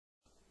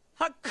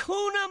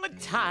Hakuna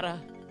Matata.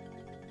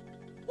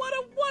 What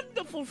a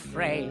wonderful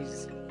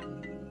phrase.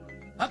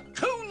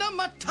 Hakuna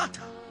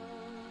Matata.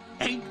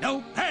 Ain't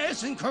no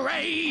passing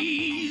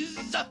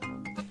craze.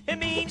 It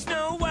means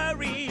no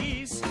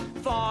worries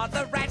for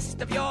the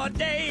rest of your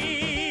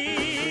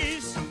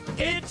days.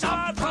 It's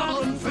a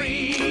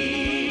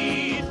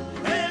problem-free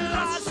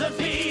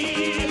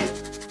philosophy.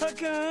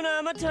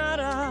 Hakuna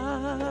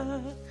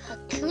Matata.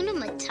 Hakuna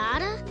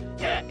Matata?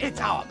 Yeah, it's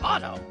our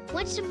motto.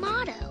 What's the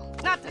motto?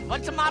 Nothing.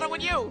 What's the matter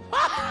with you?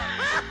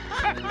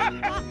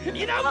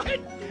 You know,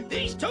 kid,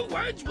 these two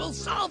words will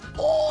solve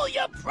all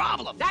your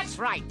problems. That's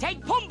right.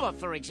 Take Pumbaa,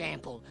 for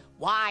example.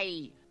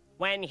 Why,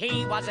 when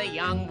he was a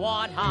young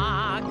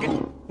warthog.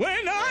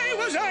 When I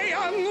was a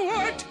young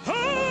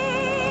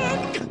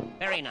warthog.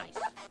 Very nice.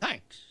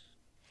 Thanks.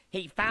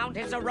 He found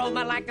his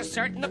aroma like a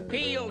certain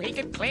appeal. He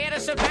could clear the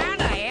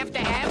savannah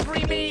after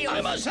every meal.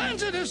 I'm a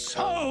sensitive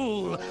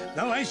soul,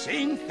 though I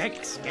seem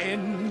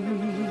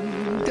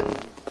thick-skinned.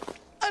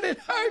 And it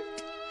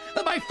hurt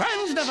that my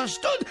friends never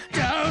stood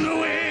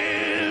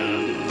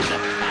downwind.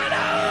 And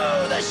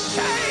oh, the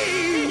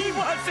shame! He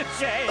was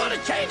ashamed. Thought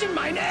of changing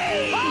my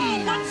name.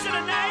 Oh, what's in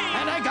a name?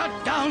 And I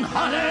got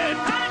downhearted.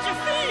 How did you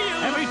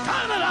feel? Every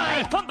time that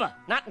Hey, Pumbaa,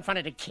 not in front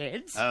of the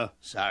kids. Oh,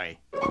 sorry.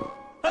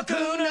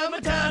 Hakuna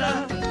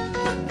Matata.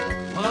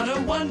 What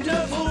a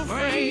wonderful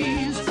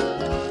phrase.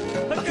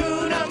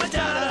 Hakuna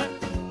Matata.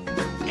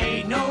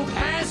 Ain't no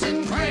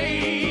passing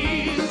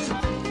craze.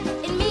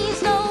 It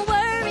means no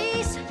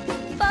worries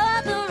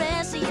for the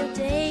rest of your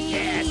days.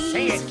 Yeah,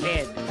 say it,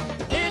 kid.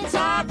 It's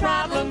our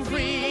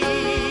problem-free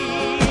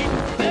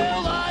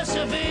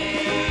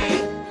Philosophy.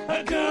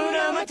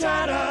 Hakuna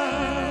Matata.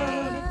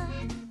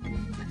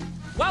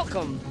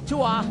 Welcome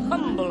to our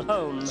humble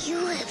home.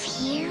 You live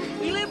here?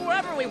 We live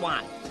wherever we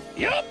want.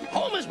 Yup,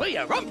 home is where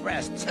your rump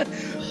rests.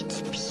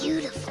 It's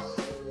beautiful.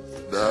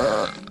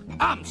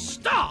 I'm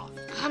starved.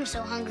 I'm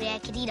so hungry I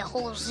could eat a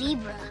whole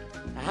zebra.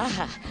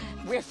 Ah,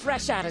 we're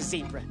fresh out of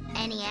zebra.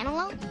 Any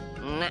antelope?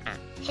 Nuh-uh.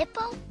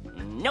 Hippo?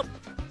 Nope.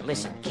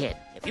 Listen, kid,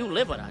 if you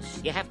live with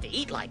us, you have to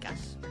eat like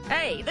us.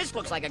 Hey, this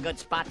looks like a good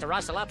spot to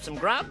rustle up some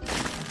grub.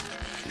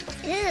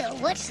 Ew,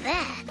 what's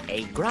that?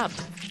 A grub.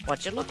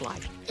 What's it look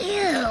like?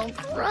 Ew,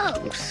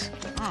 gross.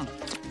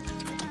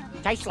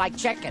 Tastes like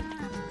chicken.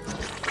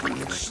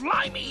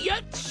 Slimy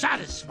yet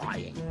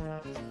satisfying.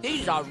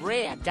 These are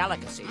rare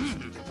delicacies.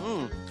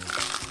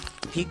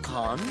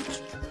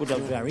 Pecans with a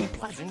very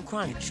pleasant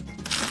crunch.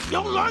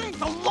 You're learning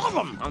to love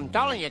them. I'm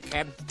telling you,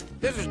 kid,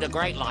 this is the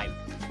great life.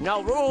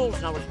 No rules,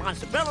 no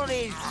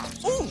responsibilities.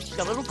 Ooh,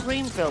 the little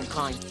cream-filled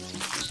kind.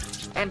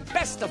 And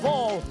best of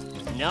all,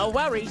 no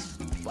worries.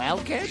 Well,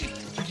 kid?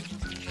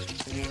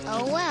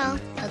 Oh well,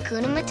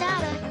 Hakuna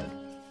Matata.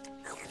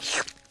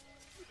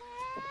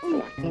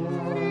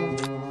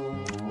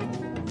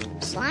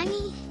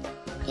 Slimy,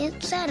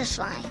 yet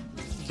satisfying.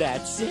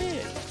 That's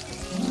it.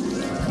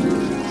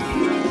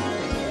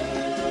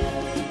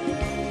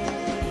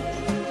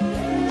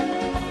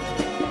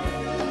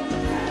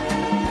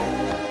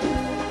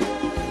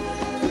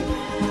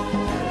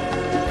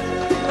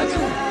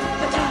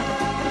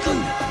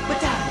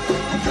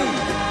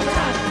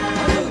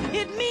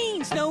 It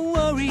means no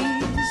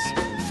worries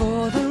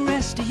for the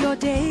rest of your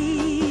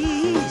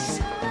days.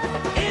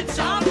 It's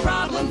our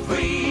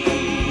problem-free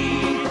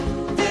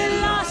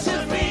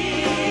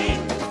philosophy.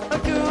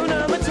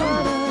 Hakuna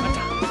Matata.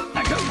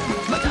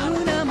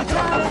 Hakuna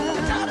Matata.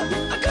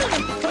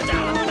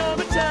 Hakuna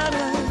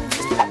Matata.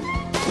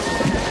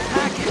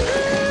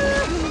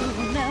 Hakuna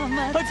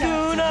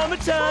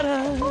Matata.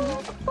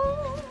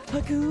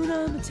 Hakuna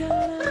Matata.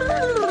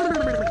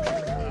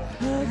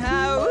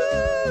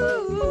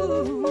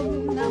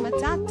 Hakuna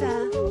Matata.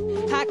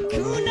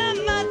 Hakuna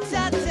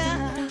Matata.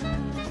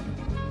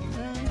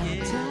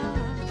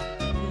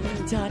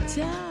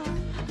 Ta-ta.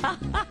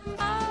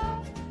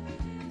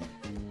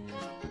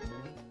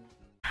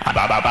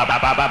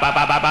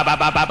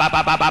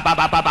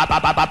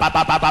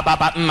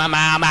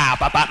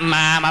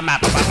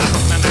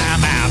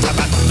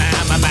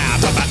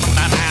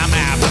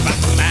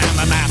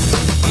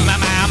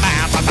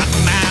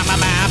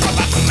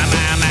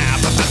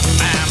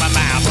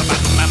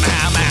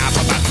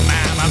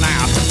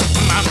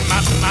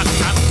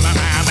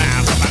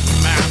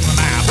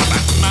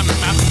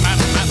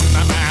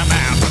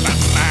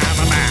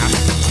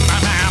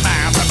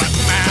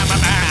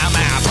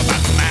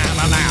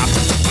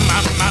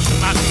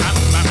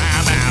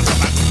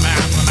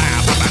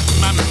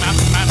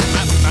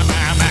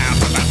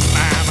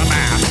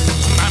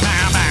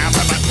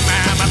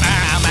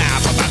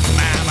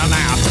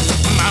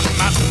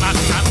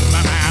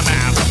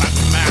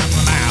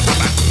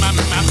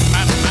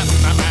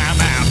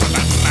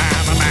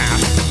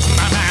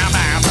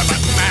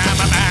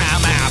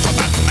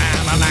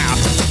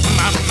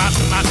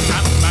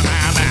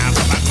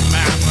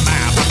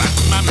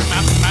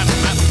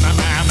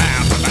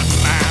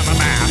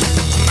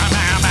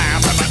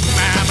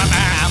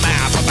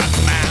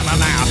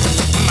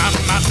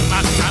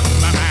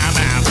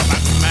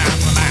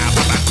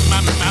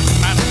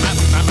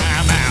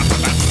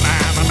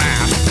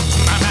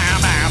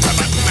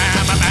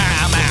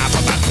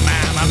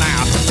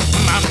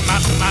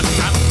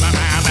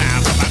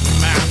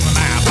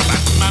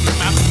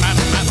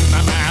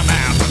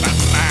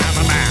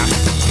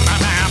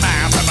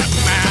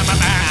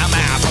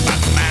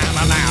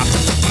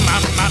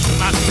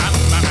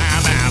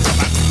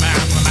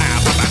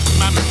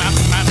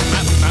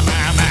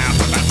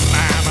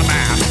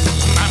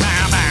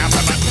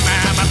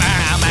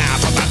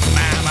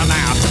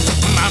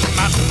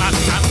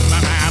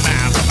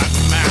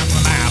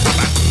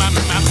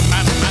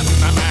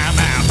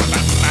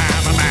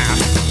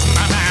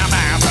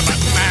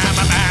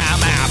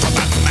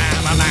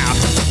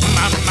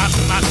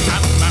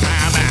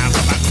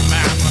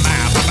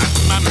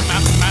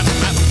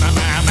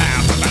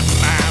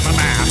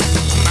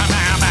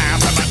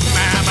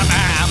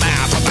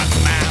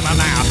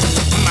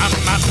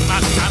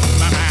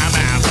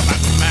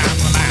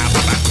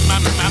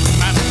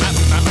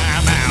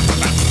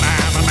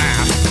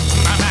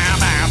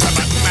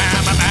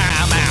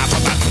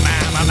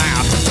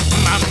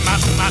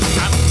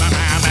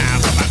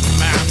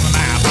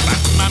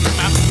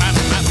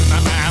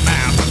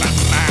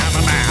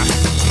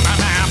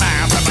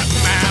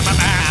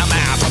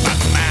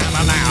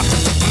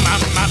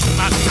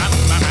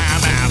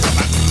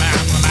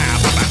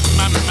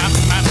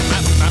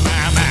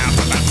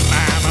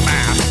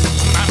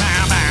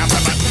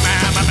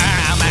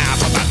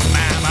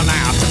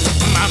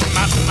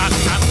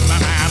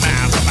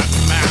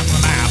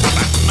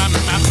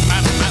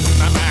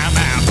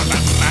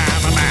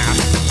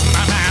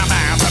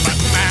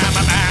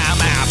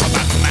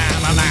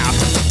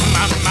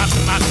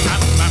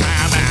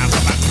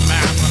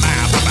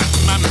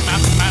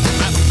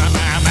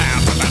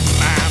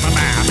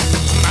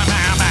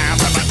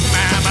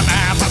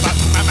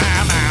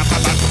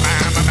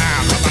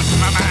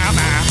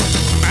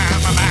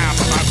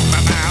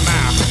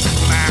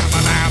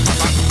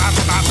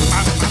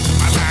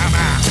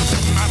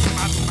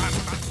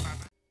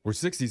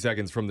 60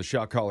 seconds from the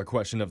shot caller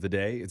question of the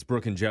day. It's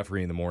Brooke and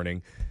Jeffrey in the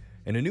morning.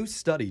 And a new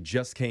study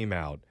just came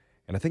out,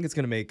 and I think it's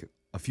going to make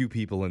a few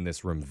people in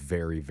this room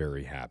very,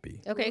 very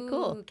happy. Okay,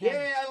 cool.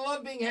 Yeah, I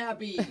love being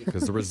happy.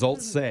 Because the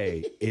results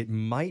say it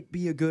might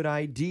be a good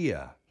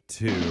idea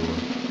to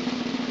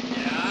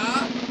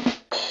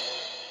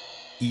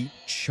eat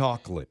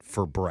chocolate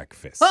for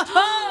breakfast.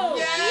 Oh!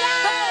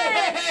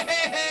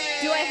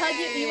 Do I hug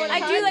you? Do you want to I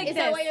hug? do like Is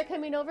that this. why you're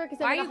coming over? Because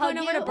Why I'm are you going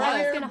going to hug over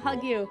to you. Brooke's? I'm going to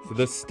hug you. So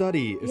the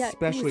study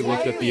especially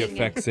looked at the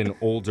effects in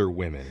older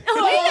women. Wait, get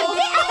out of here!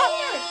 Get out of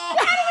here!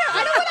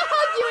 I don't want to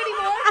hug you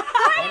anymore.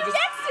 Why are you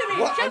next to me?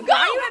 What? Just Why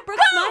are you at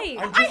Brooke's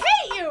mic? I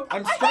hate you.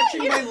 I'm I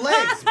stretching hate my you.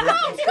 legs, Brooke.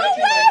 I'm Go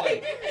stretching my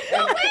away. legs. Go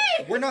And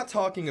away. we're not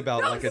talking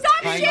about like a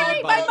Stop tiny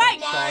sharing bite my of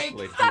mic.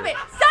 chocolate Stop here. it.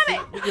 Stop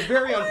it. You're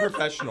very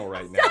unprofessional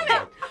right now. Stop it.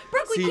 Brooke.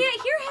 Brooke, we See,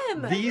 can't hear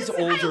him. These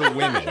older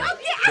women,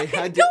 they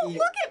had to Don't eat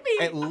look at me.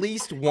 at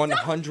least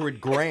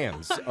 100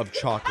 grams of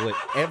chocolate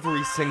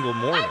every single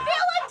morning,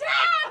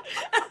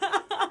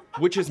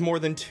 which is more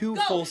than 2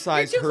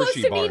 full-size You're too close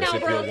Hershey to me bars, now,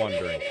 if you're Brooke.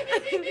 wondering.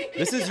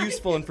 This is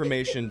useful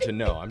information to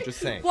know. I'm just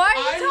saying. Why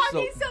are you I'm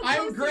talking so close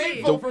I'm to me?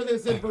 grateful for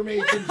this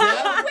information,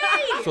 Jeff.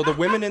 So the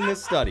women in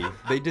this study,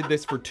 they did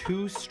this for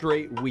 2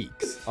 straight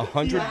weeks,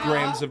 100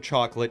 grams of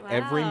chocolate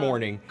every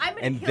morning, I'm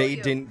gonna and kill they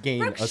you. didn't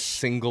gain a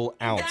single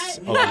ounce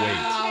of weight.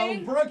 Wow,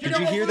 Brooke, Did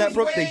you hear that,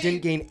 Brooke? They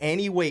didn't gain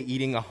any weight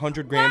eating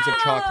 100 grams of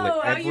chocolate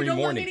every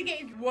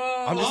morning.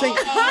 Whoa. I'm just saying.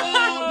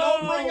 Oh,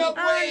 don't bring up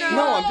weight.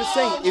 No, I'm just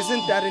saying,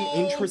 isn't that an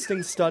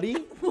interesting study?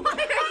 Why are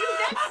you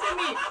next to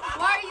me?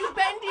 Why are you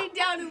bending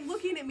down and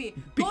looking at me?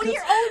 Go Because- to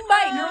your own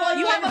mic. You're like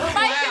You have on a her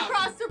mic lap.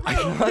 across the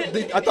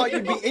room. I thought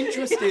you'd be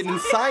interested in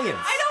science.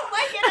 I don't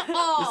like it at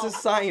all. This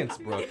is science,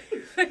 Brooke.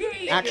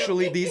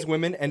 Actually, these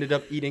women ended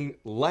up eating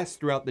less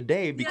throughout the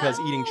day because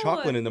eating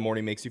chocolate in the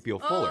morning makes you feel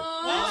fuller.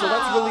 So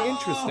that's really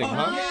interesting,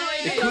 huh?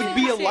 It could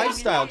be a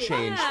lifestyle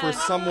change for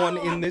someone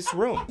in this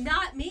room.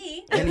 Not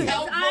me. Anyway.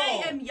 Because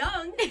I am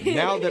young.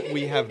 Now that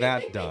we have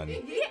that done,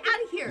 Get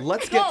out of here.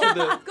 let's get to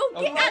the...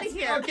 Go get out of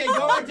here. Okay,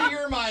 go back to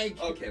your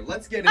mic. Okay,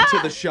 let's get into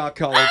the shot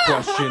collar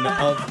question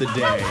of the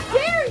day.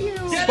 Dare you?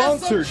 Get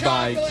us some Sponsored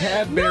by chocolate.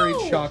 Cadbury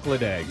No.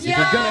 chocolate eggs. If you're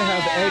gonna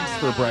have eggs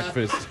for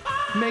breakfast,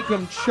 make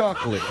them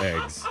chocolate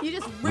eggs. You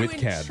just With ruined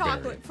Cadbury.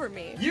 chocolate for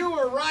me. You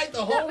were right.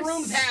 The whole was-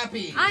 room's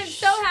happy. I'm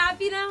so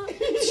happy now.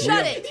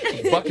 Shut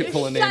it. A bucket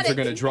full of names Shut are it.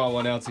 going to draw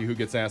one out, see who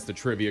gets asked a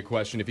trivia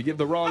question. If you give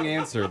the wrong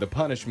answer, the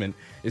punishment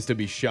is to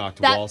be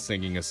shocked That- while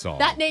singing a song.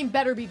 That name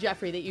better be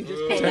Jeffrey that you just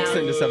pulled Text out.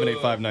 into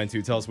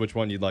 78592. Tell us which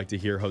one you'd like to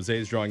hear.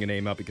 Jose's drawing a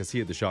name out because he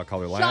had the shot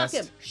caller Shock last.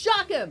 him.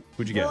 Shock him.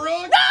 Who'd you get?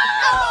 Brooke,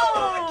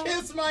 No!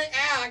 kiss my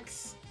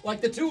axe. Like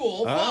the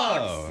tool, Oh.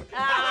 Fox.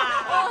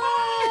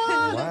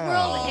 Oh, the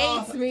Wow. world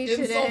hates me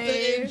Insult to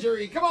today.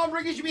 injury. Come on,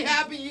 Brooke, you should be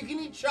happy. You can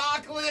eat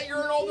chocolate.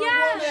 You're an older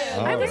Yeah.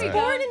 woman. I was Alright.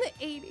 born in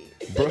the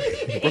 80s. Brooke's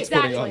putting on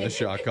Exactly. the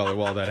shot caller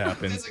while that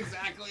happens. Yes,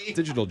 exactly.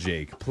 Digital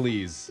Jake,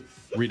 please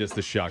read us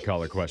the shot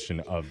caller question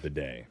of the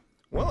day.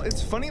 Well,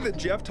 it's funny that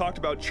Jeff talked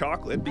about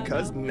chocolate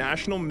because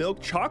National Milk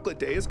Chocolate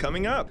Day is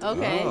coming up.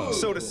 Okay. Oh.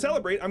 So to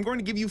celebrate, I'm going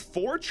to give you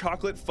 4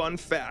 chocolate fun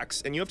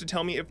facts, and you have to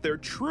tell me if they're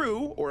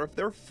true or if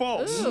they're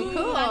false. Ooh,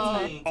 cool.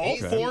 All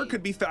 4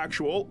 could be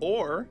factual,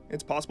 or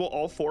it's possible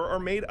all 4 are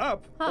made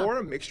up, or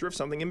a mixture of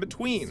something in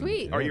between.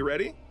 Sweet. Are you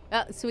ready?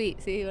 Sweet.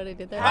 See what I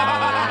did there?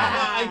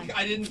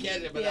 I didn't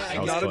get it, but Yeah. I That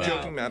was Not a fun.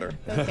 joking matter.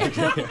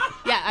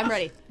 Yeah, I'm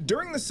ready.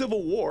 During the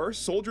Civil War,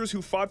 soldiers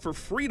who fought for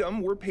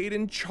freedom were paid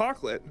in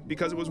chocolate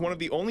because it was one of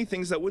the only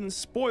things that wouldn't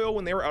spoil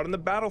when they were out on the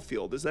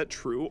battlefield. Is that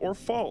true or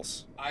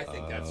false? I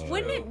think that's true.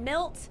 Wouldn't it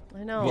melt?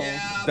 I know.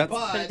 Yeah,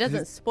 That's- But it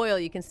doesn't spoil.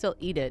 You can still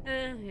eat it.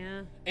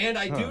 Yeah. And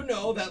I do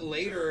know that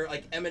later,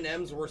 like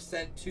M&Ms were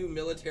sent to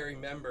military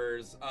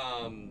members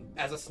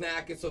as a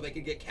snack, so they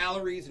could get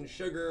calories and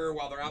sugar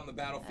while they're out in the And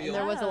battlefield.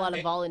 there was a lot of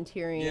And-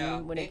 volunteering yeah.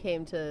 when it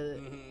came to.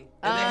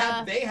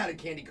 And they had a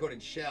candy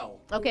coated shell.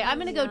 Okay, I'm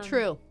gonna go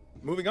true.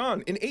 Moving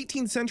on. In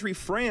 18th century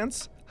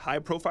France,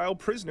 high-profile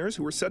prisoners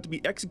who were set to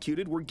be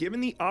executed were given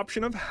the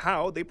option of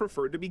how they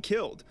preferred to be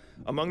killed.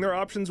 Among their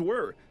options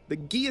were the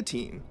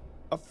guillotine,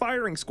 a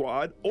firing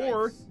squad,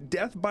 or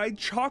death by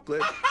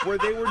chocolate, where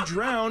they were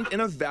drowned in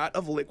a vat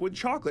of liquid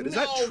chocolate. Is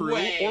that No true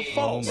way. or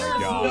false? Oh my No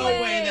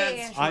God. way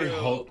that's true. I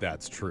hope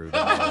that's true.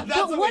 though. That's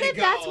But the what way if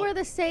to that's go. where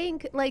the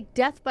saying, like,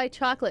 death by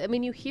chocolate? I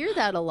mean, you hear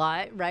that a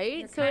lot, right?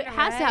 You're So it kinda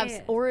has to have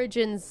right.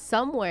 origins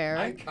somewhere.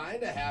 I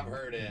kind of have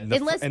heard it.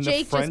 Unless and Jake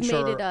the just French made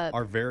are, it up.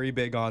 are very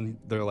big on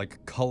their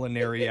like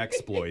culinary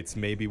exploits.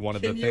 Maybe one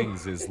of the Can you-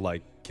 things is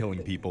like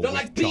killing people They're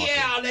with like, chocolate.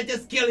 Pierre, let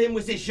us kill him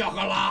with his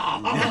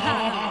chocolat.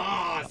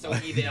 So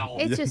evil.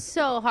 It's just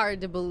so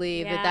hard to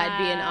believe that that'd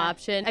be an Yeah.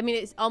 option. I mean,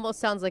 it almost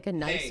sounds like a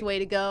nice Hey, way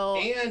to go.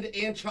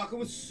 And chocolate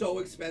was so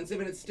expensive,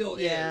 and it still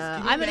Yeah, is.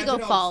 Can you I'm gonna go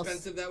imagine how false.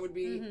 expensive that would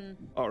be?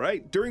 All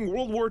right. During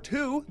World War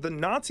II, the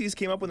Nazis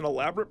came up with an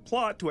elaborate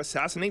plot to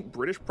assassinate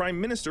British Prime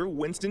Minister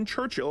Winston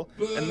Churchill,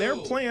 and their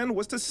Boo. plan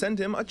was to send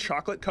him a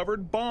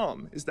chocolate-covered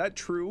bomb. Is that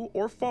true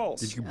or false?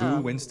 Did you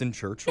boo Winston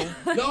Churchill?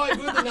 No, I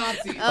booed the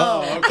Nazis.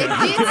 Oh, okay.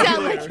 It did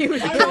sound like he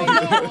was I doing don't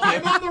that. know.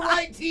 I'm on the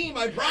right team,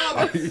 I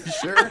promise. Are you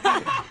sure?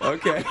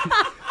 Okay.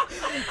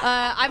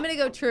 I'm gonna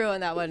go true on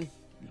that one.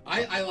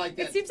 I like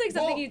that. It seems like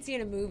something Well, you'd see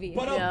in a movie.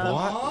 But a Yeah.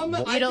 bomb?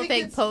 You don't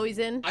think it's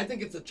poison? I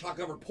think it's a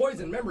chocolate-covered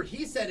poison. Remember,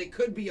 he said it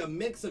could be a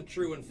mix of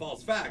true and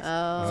false facts.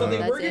 Oh, so they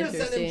that's were going to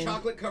send him interesting.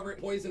 chocolate-covered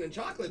poison and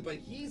chocolate, but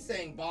he's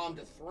saying bomb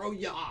to throw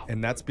you off.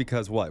 And that's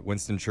because what?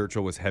 Winston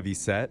Churchill was heavy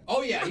set?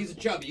 Oh, yeah, he's a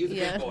chubby. He was a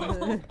Yeah. big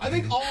boy. I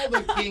think all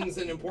the kings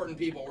and important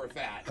people were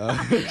fat.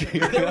 Okay. They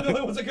were the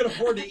only ones that could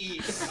afford to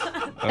eat.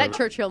 That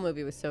Churchill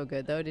movie was so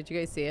good, though. Did you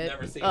guys see it?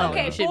 Never seen Oh, it.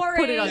 Okay, you should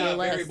put it on boring. your Yeah,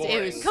 very list. boring.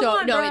 It was Come so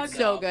on, no, Brooke. it's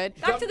so good.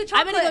 Back to the I'm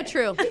chocolate. gonna go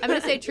true. I'm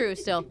gonna say true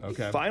still.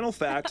 Okay. Final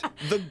fact,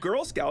 the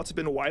Girl Scouts have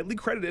been widely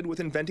credited with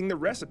inventing the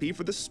recipe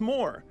for the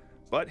s'more.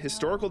 But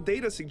historical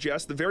data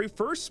suggests the very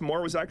first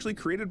s'more was actually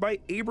created by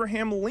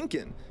Abraham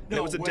Lincoln. And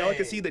it was a way.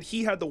 delicacy that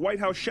he had the White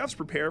House chefs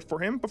prepare for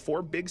him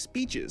before big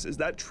speeches. Is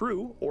that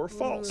true or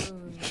false?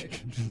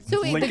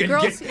 So wait, the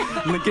girls.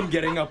 Lincoln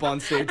getting up on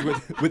stage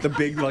with a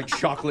big like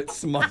chocolate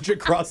smudge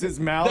across his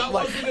mouth. That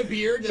like, wasn't a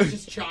beer, that's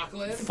just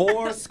chocolate.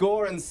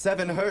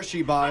 407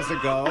 Hershey bars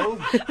ago.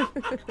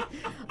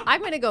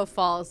 I'm gonna go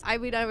false. I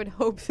mean, I would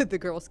hope that the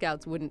Girl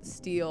Scouts wouldn't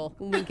steal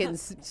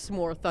Lincoln's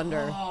s'more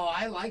thunder. Oh,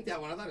 I like that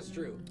one. I thought it was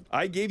true.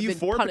 I gave you Been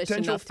 4 punished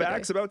potential enough today.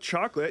 facts about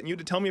chocolate, and you had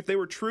to tell me if they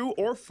were true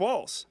or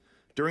false.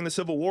 During the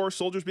Civil War,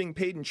 soldiers being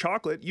paid in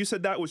chocolate, you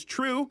said that was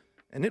true,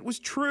 and it was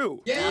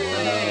true.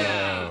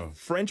 Yeah!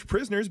 French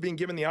prisoners being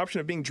given the option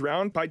of being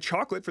drowned by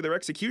chocolate for their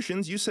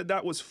executions, you said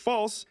that was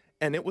false,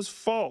 and it was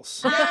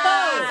false.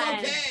 Yes,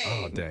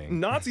 okay. Oh, dang.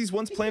 Nazis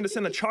once planned to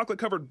send a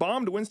chocolate-covered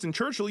bomb to Winston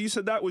Churchill, you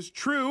said that was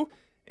true,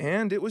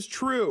 and it was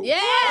true.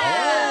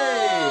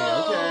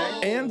 Yeah.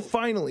 Okay. And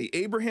finally,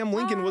 Abraham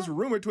Lincoln was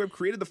rumored to have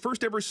created the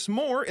first ever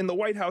s'more in the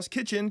White House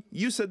kitchen.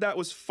 You said that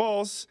was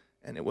false,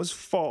 and it was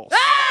false.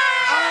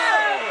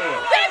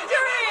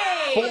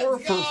 Victory! 4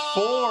 for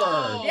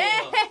 4.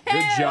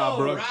 Good job,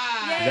 Brooke.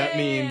 Right. That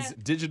means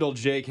Digital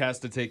Jake has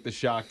to take the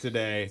shock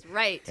today.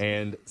 Right.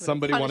 And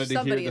somebody punish wanted to hear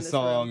somebody the in this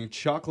song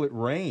Chocolate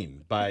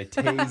Rain by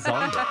Tay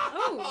Zonda.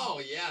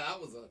 Oh, yeah, that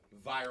was a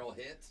viral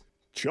hit.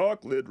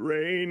 Chocolate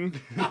rain.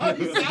 Oh,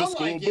 you The sound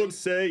school like books it.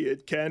 say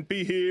it can't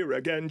be here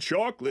again.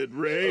 Chocolate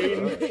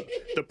rain.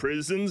 The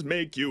prisons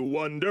make you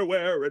wonder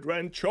where it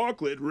went.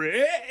 Chocolate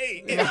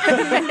rain. The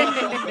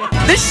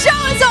show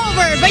is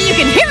over, but you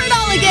can hear it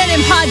all again in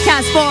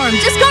podcast form.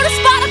 Just go to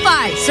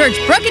Spotify, search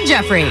Brooke and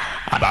Jeffrey.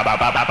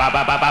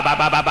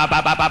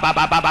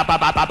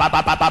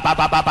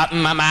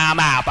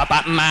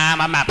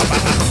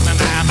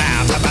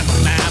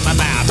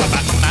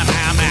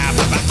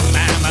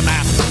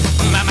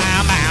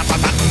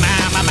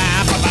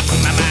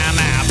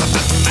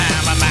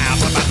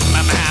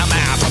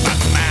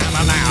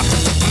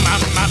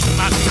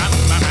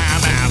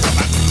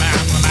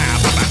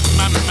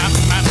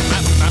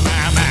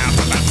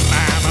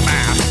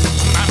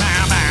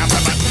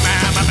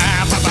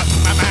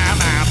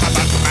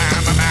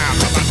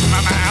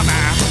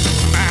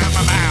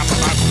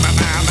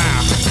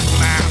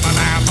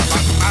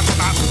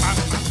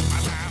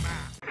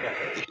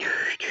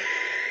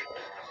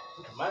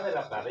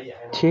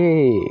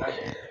 Che,